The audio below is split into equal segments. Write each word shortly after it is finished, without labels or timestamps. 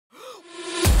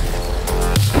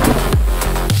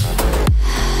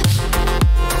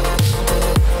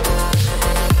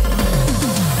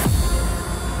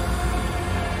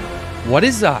What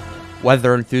is up,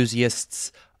 weather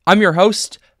enthusiasts? I'm your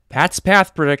host, Pat's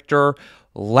Path Predictor.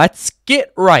 Let's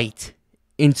get right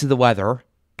into the weather.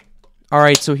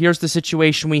 Alright, so here's the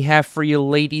situation we have for you,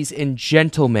 ladies and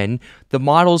gentlemen. The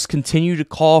models continue to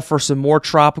call for some more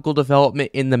tropical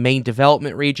development in the main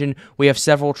development region. We have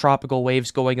several tropical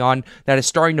waves going on that is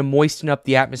starting to moisten up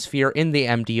the atmosphere in the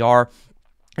MDR.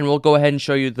 And we'll go ahead and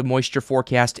show you the moisture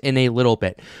forecast in a little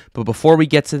bit. But before we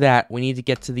get to that, we need to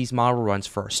get to these model runs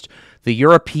first. The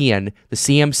European, the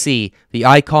CMC, the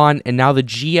ICON, and now the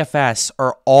GFS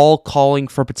are all calling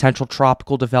for potential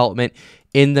tropical development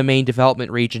in the main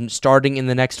development region starting in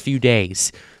the next few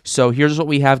days. So here's what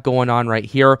we have going on right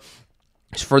here.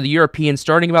 For the European,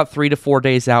 starting about 3 to 4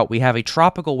 days out, we have a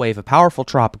tropical wave, a powerful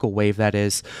tropical wave that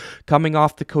is, coming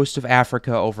off the coast of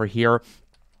Africa over here,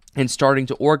 and starting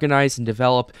to organize and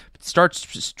develop. It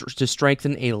starts to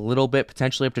strengthen a little bit,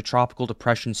 potentially up to tropical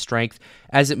depression strength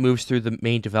as it moves through the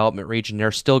main development region.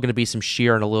 There's still going to be some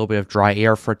shear and a little bit of dry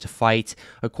air for it to fight,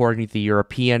 according to the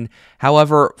European.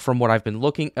 However, from what I've been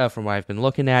looking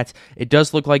at, it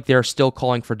does look like they're still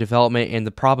calling for development, and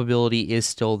the probability is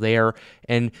still there.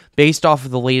 And based off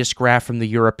of the latest graph from the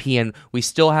European, we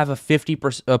still have a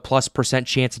 50+%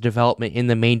 chance of development in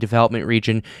the main development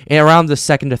region in around the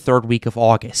second to third week of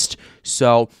August.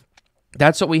 So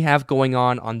that's what we have going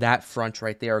on that front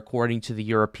right there, according to the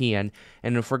European.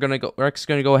 And if we're going to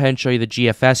go ahead and show you the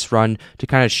GFS run to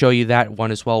kind of show you that one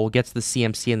as well. We'll get to the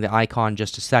CMC and the ICON in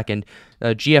just a second.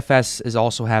 GFS is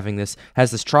also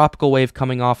has this tropical wave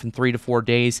coming off in 3 to 4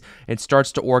 days. It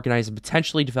starts to organize and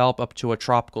potentially develop up to a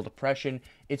tropical depression.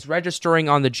 It's registering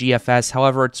on the GFS.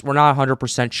 However, we're not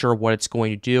 100% sure what it's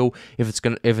going to do, if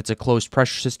it's a closed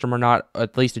pressure system or not.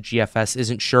 At least the GFS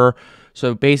isn't sure.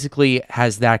 So basically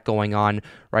has that going on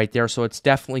right there. So it's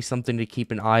definitely something to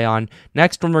keep an eye on.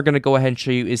 Next one we're going to go ahead and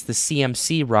show you is the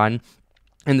CMC run.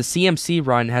 And the CMC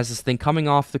run has this thing coming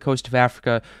off the coast of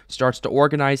Africa, starts to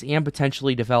organize and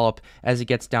potentially develop as it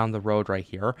gets down the road right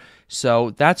here.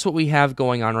 So that's what we have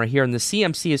going on right here. And the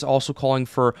CMC is also calling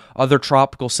for other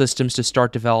tropical systems to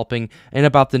start developing in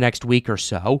about the next week or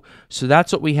so. So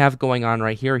that's what we have going on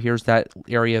right here. Here's that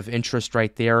area of interest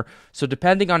right there. So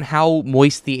depending on how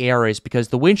moist the air is, because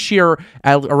the wind shear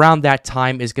around that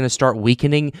time is going to start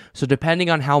weakening. So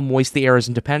depending on how moist the air is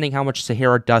and depending how much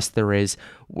Sahara dust there is,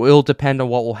 will depend on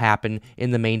what will happen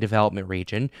in the main development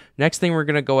region. Next thing we're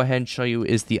going to go ahead and show you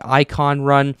is the ICON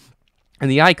run.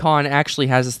 And the ICON actually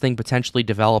has this thing potentially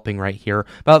developing right here.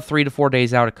 About 3 to 4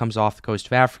 days out, it comes off the coast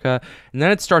of Africa. And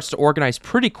then it starts to organize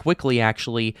pretty quickly,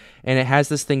 actually. And it has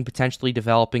this thing potentially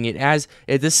developing. This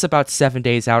is about 7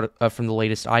 days out from the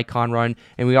latest ICON run.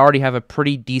 And we already have a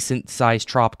pretty decent-sized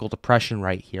tropical depression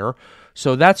right here.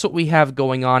 So that's what we have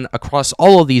going on across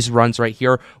all of these runs right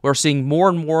here. We're seeing more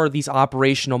and more of these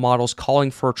operational models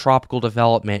calling for tropical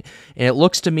development. And it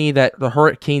looks to me that the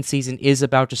hurricane season is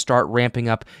about to start ramping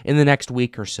up in the next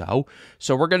week or so.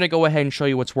 So we're going to go ahead and show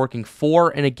you what's working for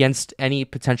and against any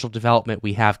potential development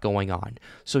we have going on.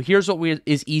 So here's what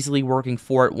is easily working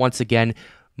for it. Once again,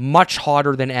 much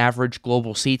hotter than average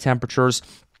global sea temperatures.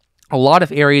 A lot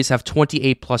of areas have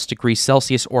 28+ degrees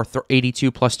Celsius or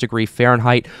 82+ degree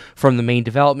Fahrenheit from the main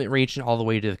development region all the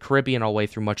way to the Caribbean, all the way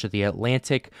through much of the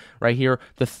Atlantic right here.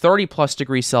 The 30+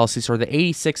 degrees Celsius or the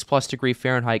 86+ degree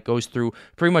Fahrenheit goes through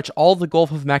pretty much all the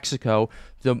Gulf of Mexico,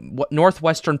 the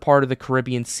northwestern part of the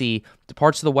Caribbean Sea, the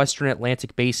parts of the western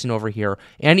Atlantic basin over here,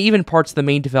 and even parts of the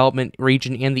main development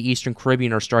region and the eastern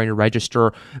Caribbean are starting to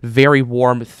register very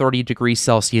warm 30 degrees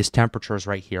Celsius temperatures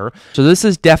right here. So this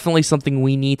is definitely something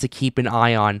we need to keep an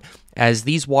eye on, as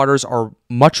these waters are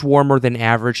much warmer than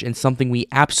average and something we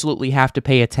absolutely have to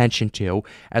pay attention to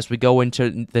as we go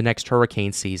into the next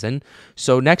hurricane season.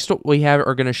 So next what we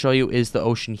are going to show you is the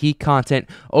ocean heat content.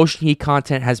 Ocean heat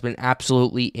content has been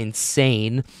absolutely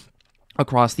insane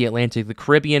across the Atlantic. The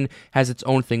Caribbean has its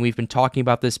own thing. We've been talking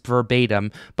about this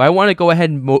verbatim, but I want to go ahead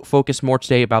and focus more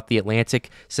today about the Atlantic,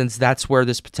 since that's where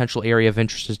this potential area of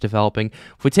interest is developing.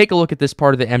 If we take a look at this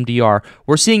part of the MDR,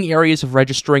 we're seeing areas of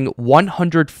registering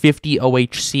 150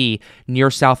 OHC near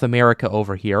South America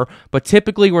over here, but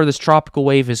typically where this tropical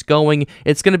wave is going,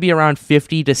 it's going to be around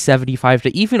 50 to 75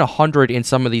 to even 100 in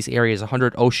some of these areas,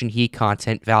 100 ocean heat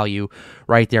content value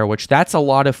right there, which that's a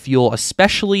lot of fuel,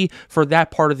 especially for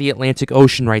that part of the Atlantic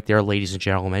Ocean right there, ladies and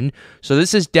gentlemen. So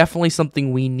this is definitely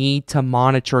something we need to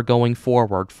monitor going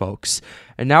forward, folks.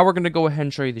 And now we're going to go ahead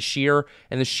and show you the shear.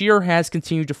 And the shear has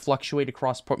continued to fluctuate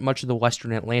across much of the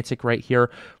western Atlantic right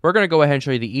here. We're going to go ahead and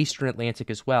show you the eastern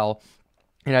Atlantic as well.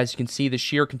 And as you can see, the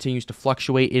shear continues to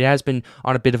fluctuate. It has been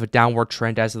on a bit of a downward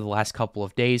trend as of the last couple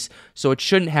of days, so it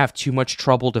shouldn't have too much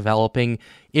trouble developing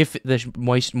if the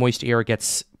moist air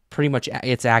gets pretty much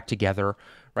its act together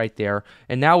right there.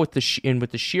 And now with the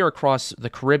shear across the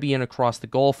Caribbean, across the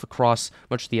Gulf, across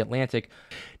much of the Atlantic,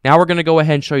 now we're going to go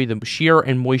ahead and show you the shear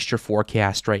and moisture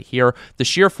forecast right here. The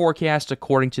shear forecast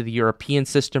according to the European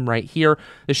system right here.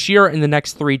 The shear in the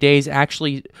next 3 days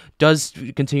actually does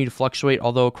continue to fluctuate,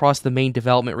 although across the main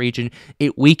development region,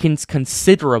 it weakens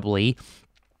considerably.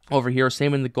 Over here,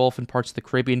 same in the Gulf and parts of the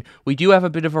Caribbean. We do have a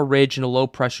bit of a ridge and a low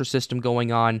pressure system going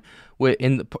on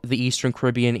in the Eastern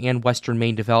Caribbean and Western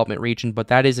Main development region, but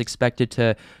that is expected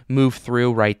to move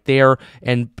through right there.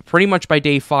 And pretty much by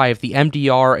day 5, the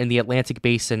MDR and the Atlantic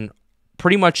Basin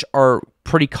pretty much are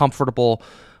pretty comfortable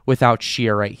without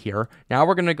shear right here. Now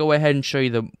we're going to go ahead and show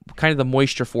you the kind of the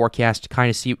moisture forecast to kind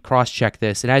of see cross-check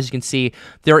this. And as you can see,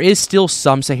 there is still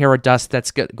some Sahara dust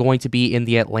that's going to be in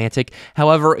the Atlantic.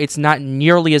 However, it's not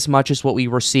nearly as much as what we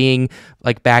were seeing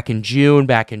like back in June,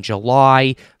 back in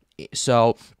July.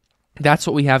 So that's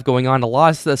what we have going on. A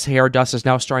lot of the Sahara dust is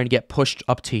now starting to get pushed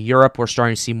up to Europe. We're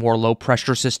starting to see more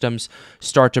low-pressure systems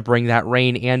start to bring that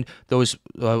rain, and those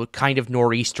kind of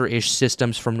nor'easter-ish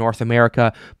systems from North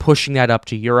America pushing that up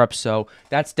to Europe. So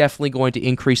that's definitely going to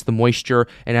increase the moisture,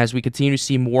 and as we continue to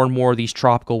see more and more of these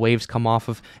tropical waves come off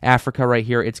of Africa right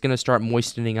here, it's going to start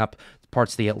moistening up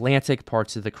parts of the Atlantic,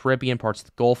 parts of the Caribbean, parts of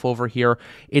the Gulf over here.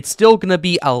 It's still going to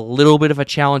be a little bit of a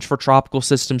challenge for tropical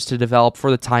systems to develop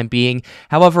for the time being.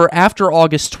 However, after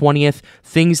August 20th,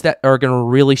 things that are going to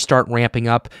really start ramping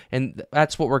up, and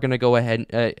that's what we're going to go ahead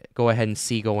and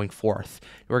see going forth.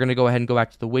 We're going to go ahead and go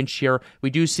back to the wind shear. We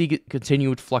do see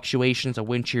continued fluctuations of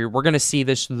wind shear. We're going to see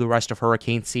this through the rest of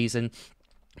hurricane season.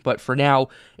 But for now,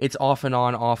 it's off and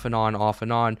on, off and on, off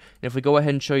and on. And if we go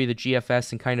ahead and show you the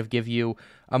GFS and kind of give you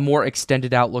a more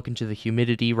extended outlook into the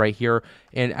humidity right here,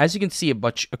 and as you can see,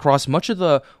 across much of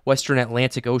the western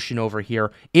Atlantic Ocean over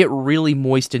here, it really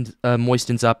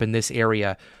moistens up in this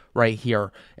area right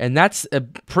here. And that's a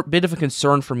bit of a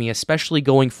concern for me, especially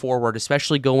going forward,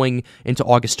 especially going into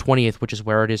August 20th, which is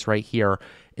where it is right here.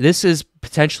 This is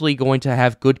potentially going to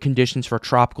have good conditions for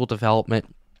tropical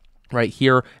development right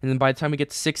here, and then by the time we get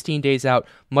to 16 days out,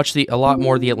 a lot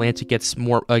more of the Atlantic gets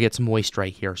moist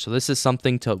right here. So this is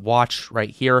something to watch right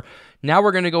here. Now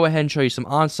we're going to go ahead and show you some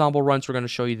ensemble runs. We're going to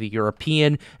show you the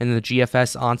European and the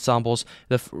GFS ensembles.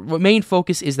 The main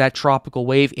focus is that tropical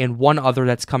wave and one other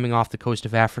that's coming off the coast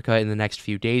of Africa in the next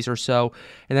few days or so.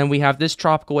 And then we have this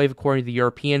tropical wave according to the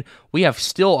European. We have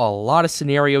still a lot of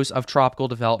scenarios of tropical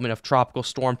development, of tropical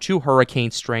storm to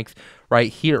hurricane strength right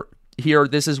here.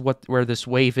 This is where this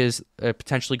wave is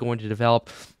potentially going to develop.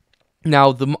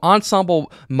 Now, the ensemble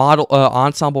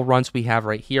runs we have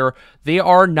right here, they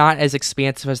are not as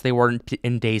expansive as they were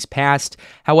in days past.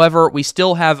 However, we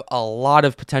still have a lot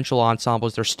of potential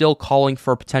ensembles. They're still calling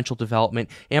for potential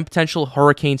development and potential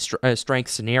hurricane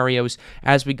strength scenarios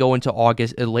as we go into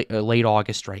August, late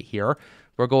August right here.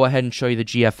 We'll go ahead and show you the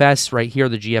GFS right here,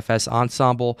 the GFS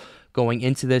ensemble going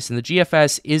into this, and the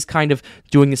GFS is kind of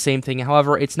doing the same thing.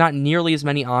 However, it's not nearly as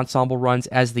many ensemble runs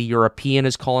as the European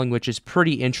is calling, which is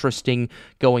pretty interesting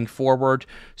going forward.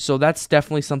 So that's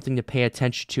definitely something to pay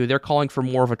attention to. They're calling for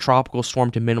more of a tropical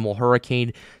storm to minimal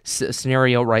hurricane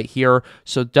scenario right here,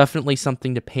 so definitely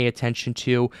something to pay attention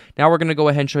to. Now we're going to go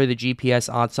ahead and show you the GPS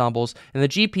ensembles, and the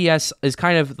GPS is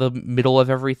kind of the middle of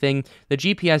everything. The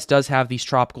GPS does have these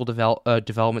tropical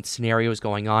development scenarios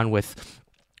going on with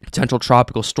potential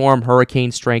tropical storm,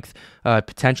 hurricane strength,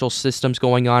 potential systems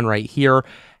going on right here.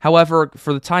 However,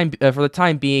 for the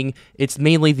time being, it's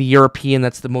mainly the European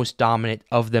that's the most dominant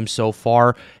of them so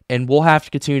far, and we'll have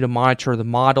to continue to monitor the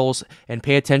models and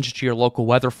pay attention to your local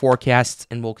weather forecasts,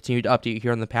 and we'll continue to update you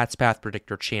here on the Pat's Path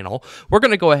Predictor channel. We're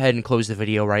going to go ahead and close the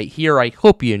video right here. I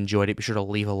hope you enjoyed it. Be sure to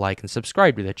leave a like and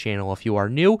subscribe to the channel if you are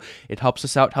new. It helps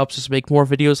us out, helps us make more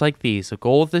videos like these. The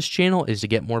goal of this channel is to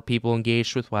get more people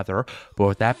engaged with weather. But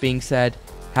with that being said,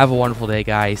 have a wonderful day,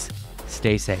 guys.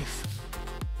 Stay safe.